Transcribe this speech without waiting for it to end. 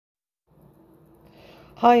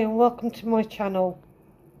Hi and welcome to my channel.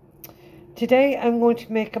 Today I'm going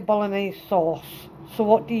to make a bolognese sauce. So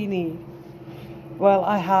what do you need? Well,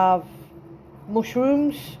 I have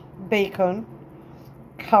mushrooms, bacon,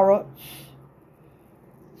 carrots,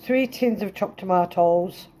 3 tins of chopped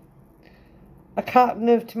tomatoes, a carton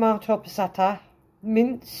of tomato passata,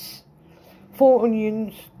 mince, 4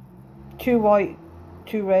 onions, 2 white,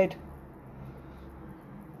 2 red,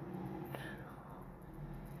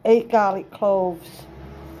 8 garlic cloves,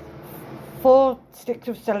 4 sticks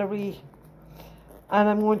of celery, and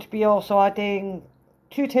I'm going to be also adding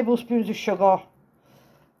 2 tablespoons of sugar,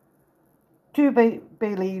 2 bay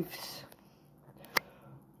leaves,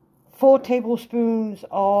 4 tablespoons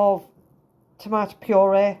of tomato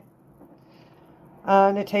puree,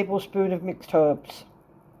 and a tablespoon of mixed herbs.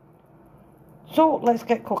 So let's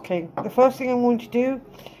get cooking. The first thing I'm going to do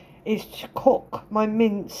is to cook my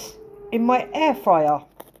mince in my air fryer.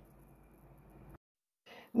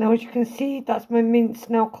 Now, as you can see, that's my mince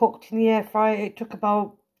now cooked in the air fryer. It took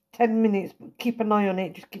about 10 minutes, but keep an eye on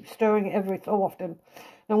it. Just keep stirring it every so often.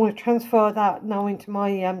 I'm going to transfer that now into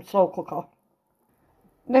my slow cooker.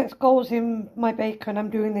 Next goes in my bacon. I'm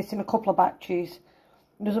doing this in a couple of batches.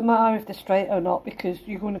 It doesn't matter if they're straight or not, because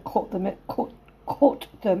you're going to cut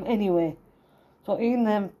them anyway. So in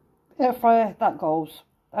the air fryer, that goes.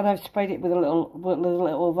 And I've sprayed it with a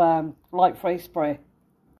little light fry spray.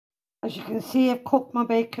 As you can see, I've cooked my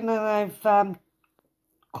bacon and I've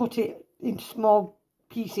cut it into small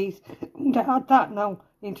pieces. I'm going to add that now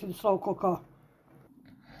into the slow cooker.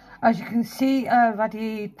 As you can see, I've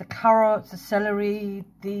added the carrots, the celery,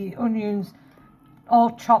 the onions,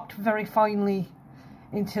 all chopped very finely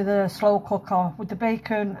into the slow cooker with the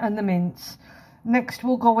bacon and the mince. Next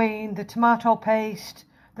will go in the tomato paste,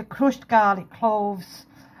 the crushed garlic cloves,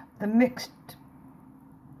 the mixed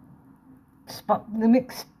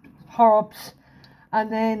herbs,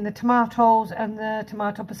 and then the tomatoes and the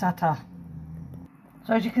tomato passata.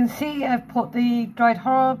 So as you can see, I've put the dried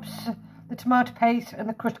herbs, the tomato paste and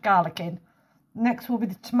the crushed garlic in. Next will be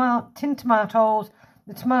the tinned tomatoes,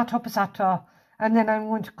 the tomato passata, and then I'm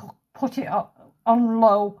going to put it on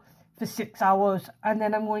low for 6 hours, and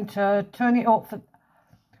then I'm going to turn it up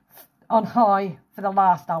on high for the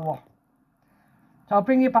last hour. So I'll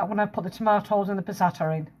bring you back when I put the tomatoes and the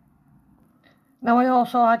passata in. Now I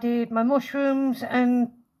also added my mushrooms and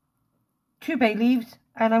 2 bay leaves,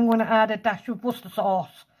 and I'm going to add a dash of Worcester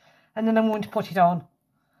sauce, and then I'm going to put it on,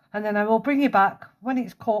 and then I will bring you back when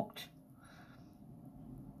it's cooked.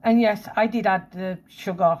 And yes, I did add the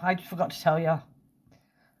sugar, I just forgot to tell you.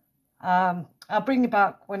 I'll bring you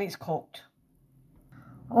back when it's cooked.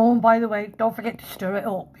 Oh, and by the way, don't forget to stir it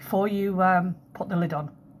up before you put the lid on.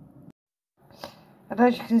 And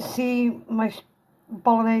as you can see, my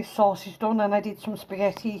bolognese sauce is done, and I did some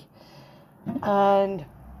spaghetti, and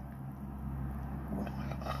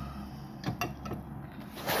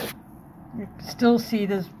you can still see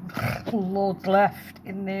there's loads left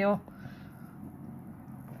in there.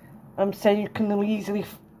 I'm saying you can easily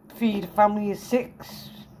feed a family of 6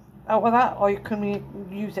 out of that, or you can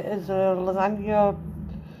use it as a lasagna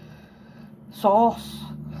sauce.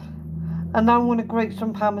 And now I'm going to grate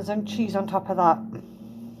some Parmesan cheese on top of that.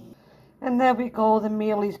 And there we go, the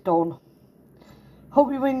meal is done.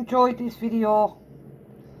 Hope you enjoyed this video.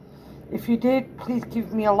 If you did, please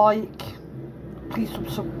give me a like. Please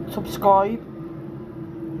subscribe.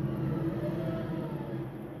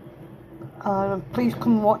 Please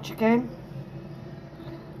come watch again.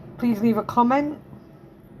 Please leave a comment.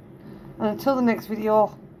 And until the next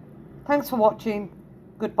video, thanks for watching.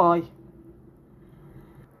 Goodbye.